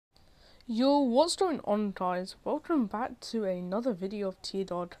Yo, what's going on, guys? Welcome back to another video of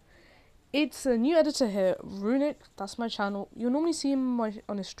T-Dod. It's a new editor here, Runic. That's my channel. You'll normally see him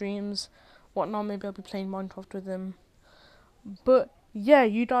on his streams, whatnot. Maybe I'll be playing Minecraft with him. But yeah,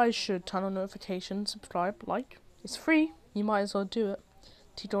 you guys should turn on notifications, subscribe, like. It's free. You might as well do it.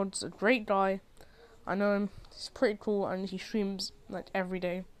 T-Dod's a great guy. I know him. He's pretty cool, and he streams like every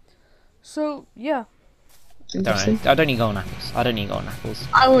day. So yeah. I don't need gold apples. I don't need gold apples.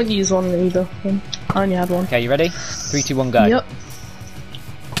 I won't use one either. I only had one. Okay, you ready? 3, 2, 1, go. Yep.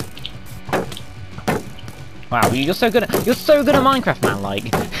 Wow, you're so good at Minecraft, man. Like,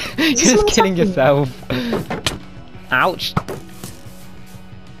 you're just killing yourself. Ouch.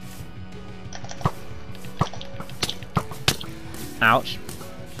 Ouch.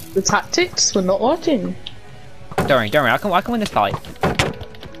 The tactics were not working. Don't worry. I can win this fight.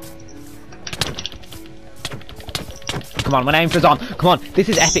 Come on, my name's Razan. Come on, this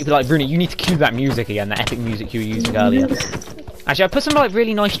is epic. Like, Bruni, you need to cue that music again. That epic music you were using earlier. Actually, I put some like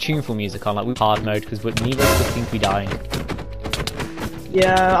really nice tuneful music on, like with hard mode, because neither of us seem to be dying.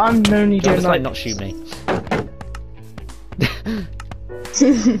 Yeah, I'm only doing just like not shoot me.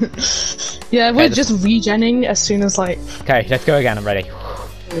 Yeah, we're just regenning as soon as like. Okay, let's go again. I'm ready.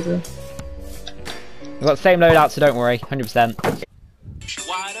 We've got the same loadout, so don't worry. 100%.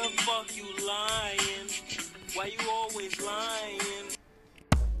 Why the fuck you lying? Why you always lying?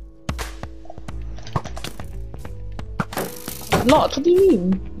 What do you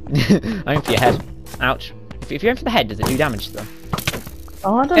mean? I'm for your head. Ouch. If you're in for the head, does it do damage to them?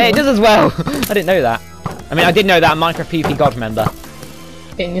 Oh, I don't know. Hey, it does as well! I didn't know that. I mean, I did know that. Minecraft PvP God member.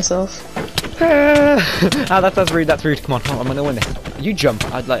 Hitting yourself. Oh, that's rude. That's rude. Come on, I'm gonna win this. You jump.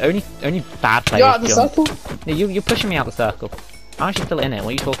 I'd like only bad players. You're out of the circle. Yeah, you're pushing me out the circle. I'm actually still in it. What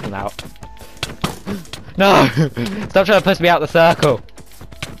are you talking about? No! Stop trying to push me out the circle.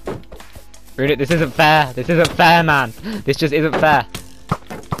 Rude, this isn't fair. This isn't fair, man. This just isn't fair.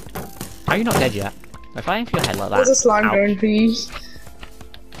 How are you not dead yet? If I aim for your head like that. There's a slime going for you.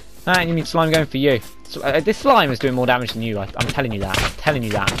 Alright, you mean slime going for you. This slime is doing more damage than you. I'm telling you that. I'm telling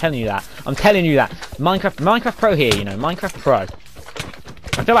you that. I'm telling you that. I'm telling you that. Minecraft Pro here, you know. Minecraft Pro.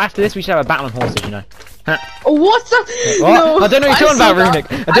 I feel like after this we should have a battle on horses, you know. Oh, what the? What? No, I don't know what you're talking about, Runic.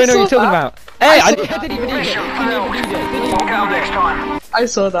 I don't know what you're talking about. Hey, I didn't even need it. I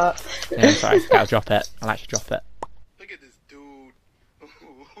saw that. Yeah, sorry. I'll drop it. I'll actually drop it. Look at this dude.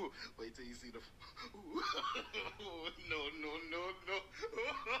 Wait till you see the. No.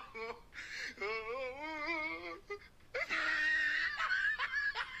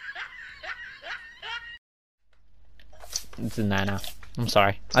 It's in there now. I'm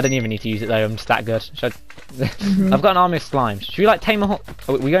sorry. I didn't even need to use it though. I'm just that good. I've got an army of slimes. Should we like tame a whole?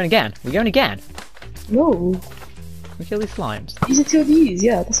 Oh, we're going again. We're going again. No. We kill these slimes. These are 2 of these.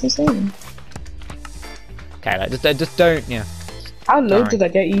 Yeah, that's what I'm saying. Okay, like, just don't. Yeah. How low did I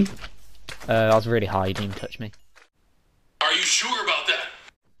get you? I was really high. You didn't even touch me. Are you sure about that?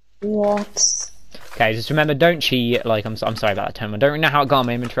 What? Okay, just remember, don't cheat. Like, I'm sorry about that term. I don't really know how it got on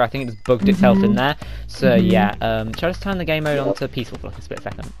my inventory. I think it just bugged itself in there. So yeah, should I just turn the game mode on to peaceful for like a split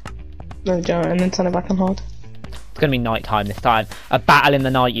second? No, don't, and then turn it back on hard. It's gonna be night time this time. A battle in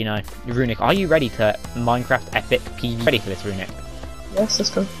the night, you know. Runic, are you ready to Minecraft epic PvP? Ready for this, Runic? Yes,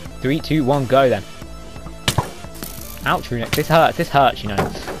 let's go. 3, 2, 1, go then. Ouch, Runic. This hurts, you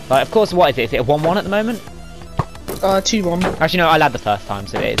know. Like, of course, what is it? Is it a 1-1 at the moment? 2-1. Actually, no, I lagged the first time,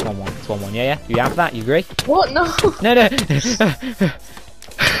 so it is 1-1. It's 1-1, yeah? You have that? You agree? What? No. No.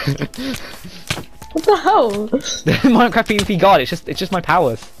 What the hell? Minecraft PvP God, it's just my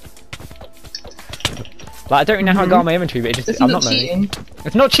powers. Like, I don't really know how I got on my inventory, but It's I'm not not cheating.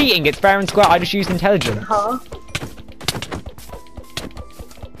 It's not cheating, it's fair and square, I just used intelligence. Huh?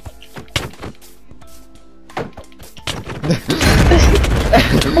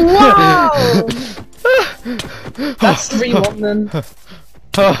 Wow! That's 3-1 then.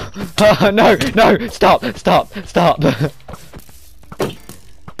 No, stop.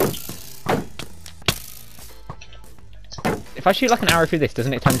 If I shoot like an arrow through this,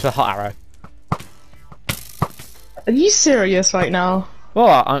 doesn't it turn into a hot arrow? Are you serious right now?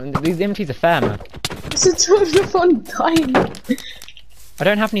 Well, these inventories are fair, man. It's a total fun time. I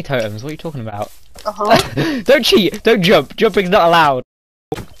don't have any totems, what are you talking about? Uh-huh. Don't cheat, don't jump, jumping's not allowed.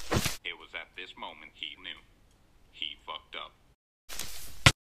 It was at this moment he knew. He fucked up.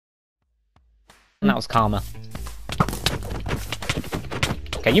 And that was karma.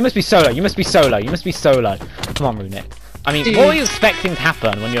 Okay, you must be solo. Come on, Runic. I mean, what were you expecting to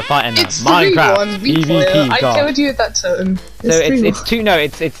happen when you're fighting It's Minecraft 3-1, be quiet. PvP I God? killed you with that totem. So it's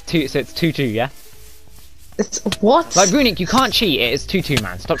 2-2, yeah? It's what? Like, Runic, you can't cheat. It is 2-2,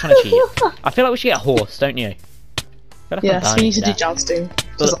 man. Stop trying to cheat. I feel like we should get a horse, don't you? I feel like I'm Yes, we burning need to do death. jousting.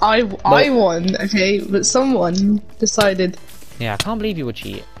 Because I won, okay, but someone decided. Yeah, I can't believe you would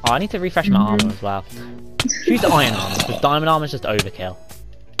cheat. Oh, I need to refresh my armor as well. Use the iron armor, because diamond armor is just overkill.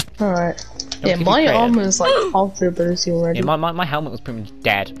 Alright. Yeah, keep you my creative. armor is like half the ability already. Yeah, my helmet was pretty much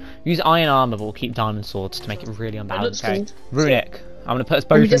dead. Use iron armor, but we'll keep diamond swords to make it really unbalanced. looks Okay, good. Runic, I'm gonna put us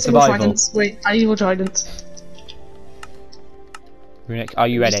Let me both in get some more survival. tridents. Wait, I need more tridents. Runic, are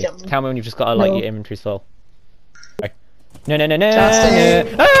you Just ready? get them. Tell me when you've just got like No. your inventory's full. Okay. No, no, no, no,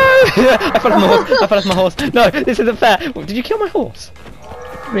 Justin. no. Ah! I fell off my horse. I fell off my horse. No, this isn't fair. Did you kill my horse?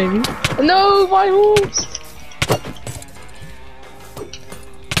 Maybe. No, my horse!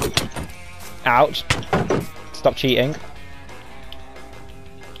 Ouch. Stop cheating.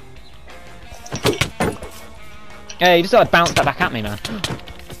 Hey, you just gotta bounce that back at me, man.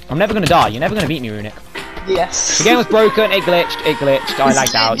 I'm never gonna die. You're never gonna beat me, Runic. Yes. The game was broken. It glitched. I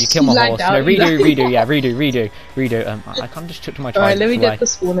lagged out. You killed my Lagged horse. No, out, you redo. lagged. Yeah, redo. I can't just took to my Alright, trident. let me away. get the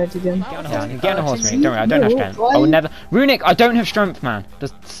spawn edge again. Get on a horse. Get on a horse, Runic. Don't worry. I don't have strength. I will never. Runic, I don't have strength, man.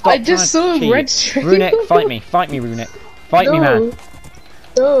 Just stop. I just trying to saw cheat. red string. Runic, fight me. Fight me, Runic. Fight me, man.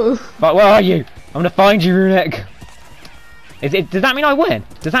 No. But where are you? I'm gonna find you, Runic. Does that mean I win?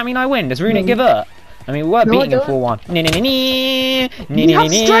 Does that mean I win? Does Runic give up? I mean, we were No, I beating him don't. 4-1. You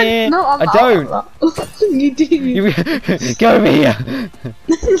have strength. No, I don't. You do. You go over here.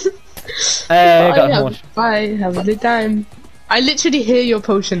 I got a horse. Bye. Have a good time. I literally hear your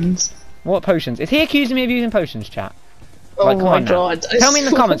potions. What potions? Is he accusing me of using potions, chat? Oh Like, come my on now. god. I Tell me in the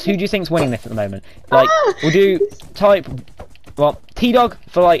swear. comments who do you think's winning this at the moment. Like, we'll do type, well, T-Dog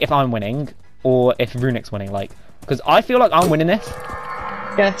for like if I'm winning, or if Runic's winning, like, because I feel like I'm winning this.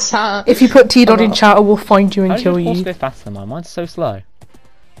 Yes. If you put T-Dot in chat, I will find you and How does kill your horse you. go faster than mine? Mine's so slow.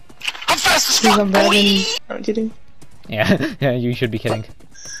 Because I'm better than. I'm kidding. Yeah, yeah, you should be kidding.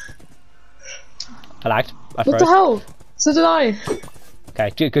 I lagged. I What froze. the hell? So did I.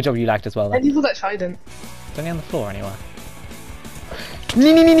 Okay, good job you lagged as well And then. people that trident. It's only on the floor anyway.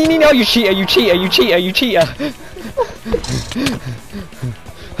 No, you cheater, you cheater, you cheater, you cheater!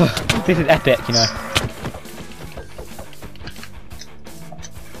 This is epic, you know.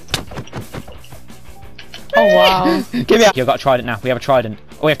 Oh wow. Give me up! You've got a trident now, we have a trident.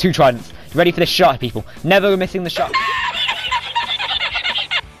 Oh, we have 2 tridents. You ready for this shot, people? Never missing the shot.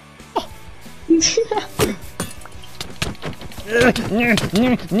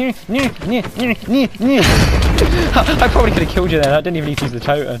 I probably could have killed you there. I didn't even need to use the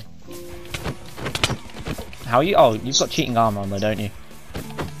totem. How are you? Oh, you've got cheating armor on though, don't you?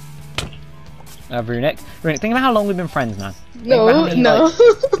 Runic, think about how long we've been friends, man. Think about how No, many, no.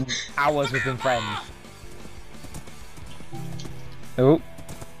 like, hours we've been friends. Oh.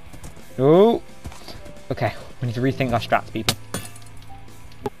 Oh. Okay, we need to rethink our strats, people.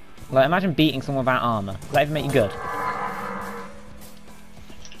 Like, imagine beating someone without armor. Does that even make you good?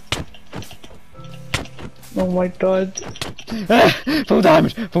 Oh my god. Full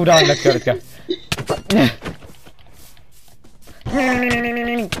damage! Full damage, let's go.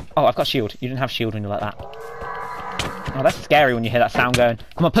 Oh, I've got shield. You didn't have shield when you're like that. Oh, that's scary when you hear that sound going.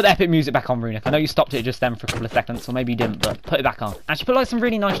 Come on, put the epic music back on, Runic. I know you stopped it just then for a couple of seconds, or maybe you didn't, but put it back on. Actually, put like some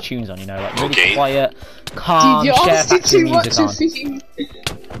really nice tunes on, you know, like really Okay. quiet, calm, Dude, you're share asking factory too much music on. of me.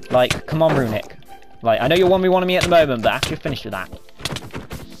 Like, come on, Runic. Like, I know you're 1v1 me at the moment, but after you're finished with that.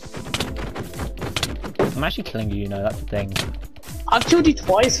 I'm actually killing you, you know, that's the thing. I've killed you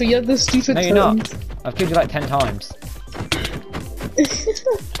twice for your other stupid No, you're not. turns. I've killed you like 10 times.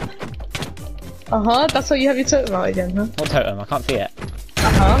 That's why you have your totem out again, huh? What totem? I can't see it.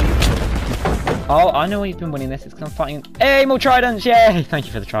 Uh-huh. Oh, I know why you've been winning this. It's because I'm fighting. Hey, more tridents! Yay! Thank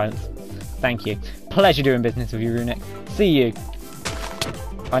you for the tridents. Thank you. Pleasure doing business with you, Runic. See you.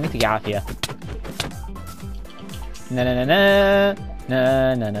 I need to get out of here. Na na na na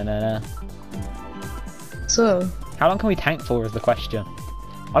na na na na na. So, How long can we tank for is the question.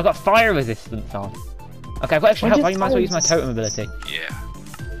 I've got fire resistance on. Okay, I've got extra Why'd health. you I might as well use my fire totem ability. Yeah,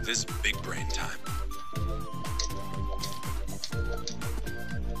 this is big brain time.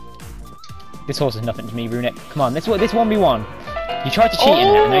 This horse is nothing to me, Runic. Come on, this 1v1. You tried to cheat in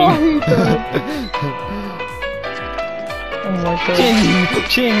it. I know you. Oh my god. Ching,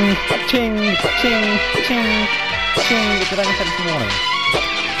 ching, ching, ching, ching, ching. Did I miss every single one of them?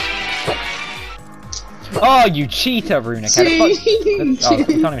 Oh, you cheater, Runic. How the fuck- Oh, we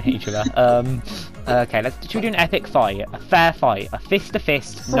can't even hit each other. Okay, should we do an epic fight? A fair fight. A fist to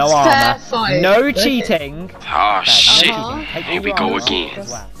fist, no fair armor, fight. no Okay. cheating. Oh shit! Uh-huh. Take Here all we your go armor again. off as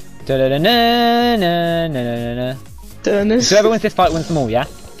well. Da-da-da-na-na-na-na-na. Done. So whoever wins this fight wins them all, yeah?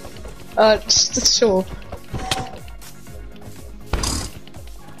 Sure.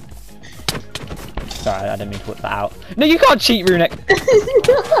 Sorry, I didn't mean to whip that out. No, you can't cheat, Runic. Okay,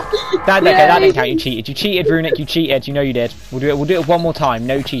 that didn't count. You cheated. You cheated, Runic. You cheated. You know you did. We'll do it one more time.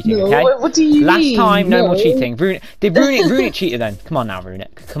 No cheating. No, okay. what do you Last mean? time, no more No. cheating. Did Runic cheat then? Come on now,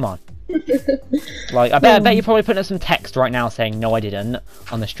 Runic. Come on. Like, I bet you're probably putting up some text right now saying no, I didn't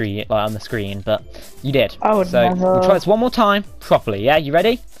on the street, like on the screen, but you did. I would so never. we'll try this one more time properly. Yeah, you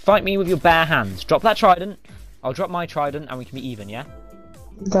ready? Fight me with your bare hands. Drop that trident. I'll drop my trident, and we can be even. Yeah.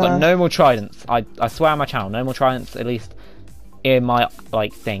 But no more tridents. I swear on my channel, no more tridents. At least in my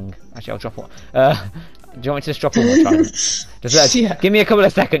like thing. Actually, I'll drop one. Do you want me to just drop all my tridents? Just Yeah. give me a couple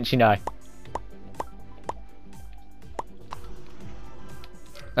of seconds, you know.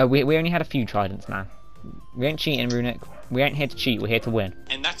 We only had a few tridents, man. We ain't cheating, Runic. We ain't here to cheat. We're here to win.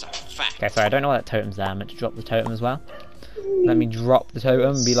 And that's a fact. Okay, sorry, I don't know why that totem's there. I meant to drop the totem as well. Let me drop the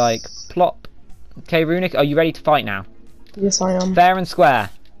totem and be like, plop. Okay, Runic, are you ready to fight now? Yes, I am. Fair and square.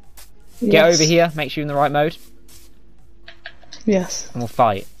 Get Yes. over here. Make sure you're in the right mode. Yes. And we'll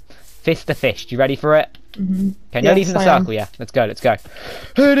fight. Fist to fist. You ready for it? Mm-hmm. Okay, no Yes, leaving the I circle, am. yeah. Let's go, let's go.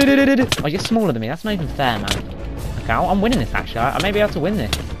 Oh, you're smaller than me. That's not even fair, man. Okay, I'm winning this, actually. I may be able to win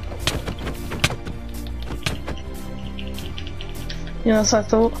this. Yeah, that's what I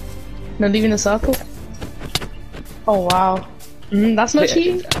thought. No, leaving the circle. Oh wow. That's not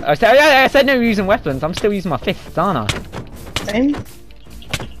cheating. I said no using weapons. I'm still using my fists, aren't I? Same.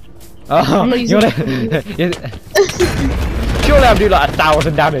 Oh, I'm not you using wanna... Surely I'll do like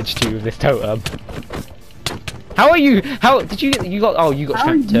 1,000 damage to you with this totem. How are you? How did you? You got? Oh, you got How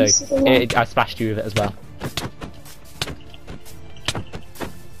strength are you too. so long? I splashed you with it as well.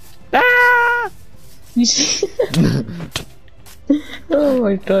 Ah! You see? Oh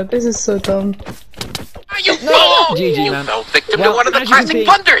my god, this is so dumb. You fool! GG, You man. fell victim Well, to one of the as you can pressing see,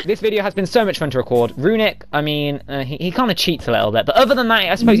 thunders! This video has been so much fun to record. Runic, I mean, he kind of cheats a little bit, but other than that,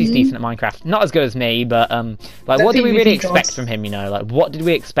 I suppose he's decent at Minecraft. Not as good as me, but like, what did we Definitely really he does. expect from him? You know, like, what did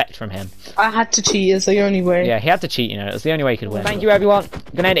we expect from him? I had to cheat, it's the only way. Yeah, he had to cheat. You know, it was the only way he could win. Thank you, everyone.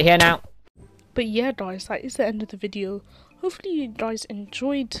 Gonna end it here now. But yeah, guys, that is the end of the video. Hopefully you guys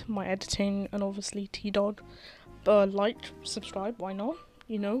enjoyed my editing and obviously T-Dog. Like, subscribe, why not?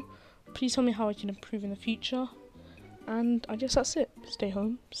 You know, please tell me how I can improve in the future. And I guess that's it. Stay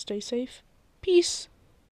home, stay safe. Peace.